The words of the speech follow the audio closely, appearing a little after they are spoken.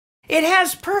It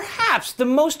has perhaps the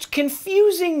most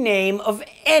confusing name of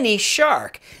any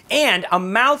shark, and a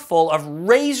mouthful of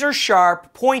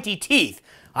razor-sharp, pointy teeth.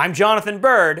 I'm Jonathan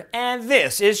Bird, and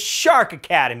this is Shark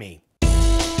Academy.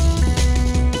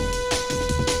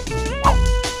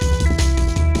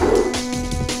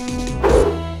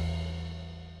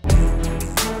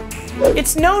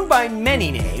 It's known by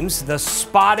many names: the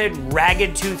spotted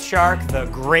ragged-toothed shark, the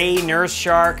gray nurse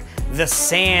shark, the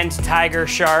sand tiger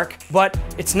shark. But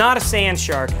it's not a sand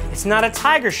shark, it's not a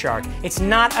tiger shark, it's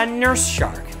not a nurse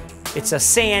shark. It's a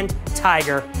sand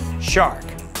tiger shark.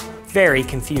 Very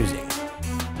confusing.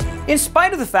 In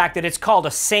spite of the fact that it's called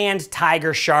a sand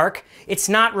tiger shark, it's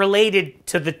not related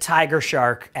to the tiger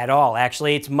shark at all.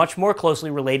 Actually, it's much more closely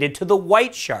related to the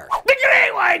white shark. The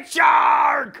great white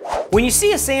shark! When you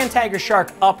see a sand tiger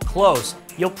shark up close,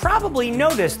 you'll probably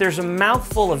notice there's a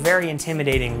mouthful of very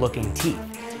intimidating looking teeth.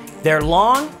 They're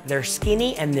long, they're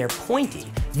skinny, and they're pointy.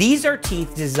 These are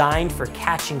teeth designed for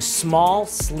catching small,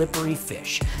 slippery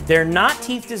fish. They're not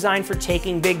teeth designed for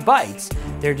taking big bites.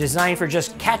 They're designed for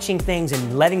just catching things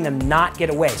and letting them not get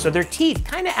away. So their teeth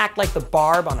kind of act like the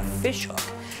barb on a fish hook.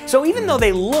 So even though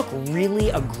they look really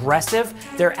aggressive,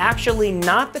 they're actually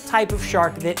not the type of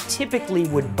shark that typically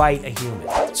would bite a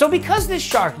human. So because this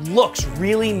shark looks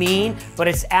really mean, but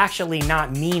it's actually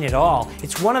not mean at all,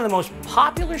 it's one of the most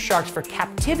popular sharks for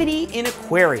captivity in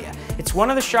aquaria. It's one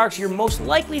of the sharks you're most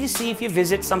likely to see if you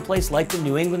visit someplace like the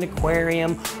New England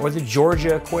Aquarium, or the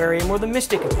Georgia Aquarium, or the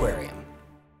Mystic Aquarium.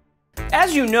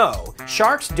 As you know,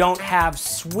 sharks don't have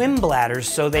swim bladders,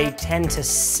 so they tend to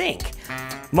sink.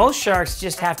 Most sharks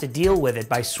just have to deal with it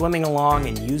by swimming along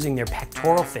and using their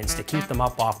pectoral fins to keep them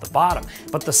up off the bottom.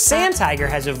 But the sand tiger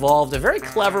has evolved a very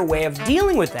clever way of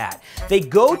dealing with that. They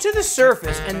go to the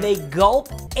surface and they gulp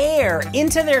air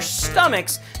into their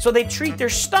stomachs, so they treat their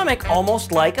stomach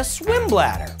almost like a swim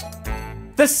bladder.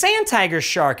 The sand tiger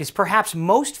shark is perhaps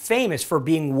most famous for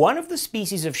being one of the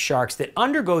species of sharks that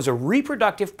undergoes a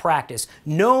reproductive practice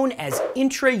known as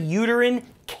intrauterine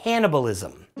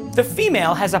cannibalism. The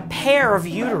female has a pair of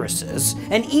uteruses,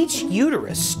 and each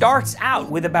uterus starts out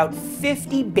with about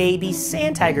 50 baby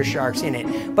sand tiger sharks in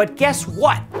it. But guess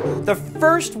what? The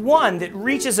first one that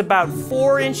reaches about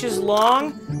 4 inches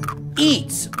long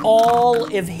eats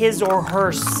all of his or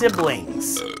her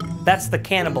siblings. That's the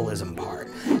cannibalism part.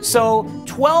 So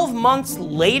 12 months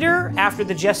later, after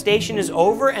the gestation is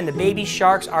over and the baby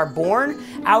sharks are born,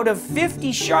 out of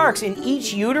 50 sharks in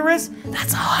each uterus,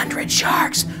 that's 100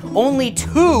 sharks. Only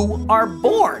 2 are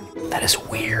born. That is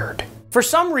weird. For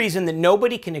some reason that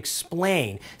nobody can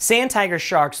explain, sand tiger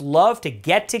sharks love to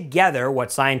get together,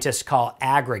 what scientists call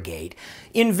aggregate,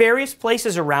 in various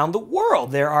places around the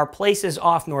world. There are places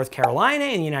off North Carolina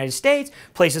in the United States,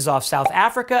 places off South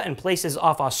Africa, and places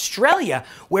off Australia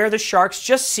where the sharks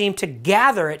just seem to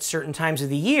gather at certain times of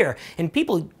the year. And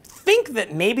people think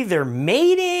that maybe they're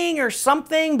mating or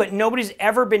something, but nobody's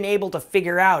ever been able to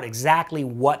figure out exactly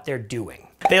what they're doing.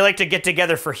 They like to get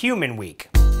together for Human Week.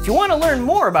 If you want to learn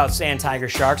more about sand tiger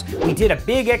sharks, we did a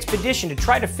big expedition to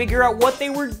try to figure out what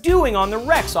they were doing on the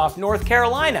wrecks off North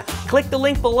Carolina. Click the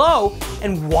link below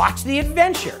and watch the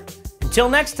adventure.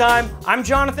 Until next time, I'm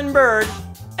Jonathan Bird,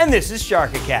 and this is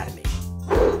Shark Academy.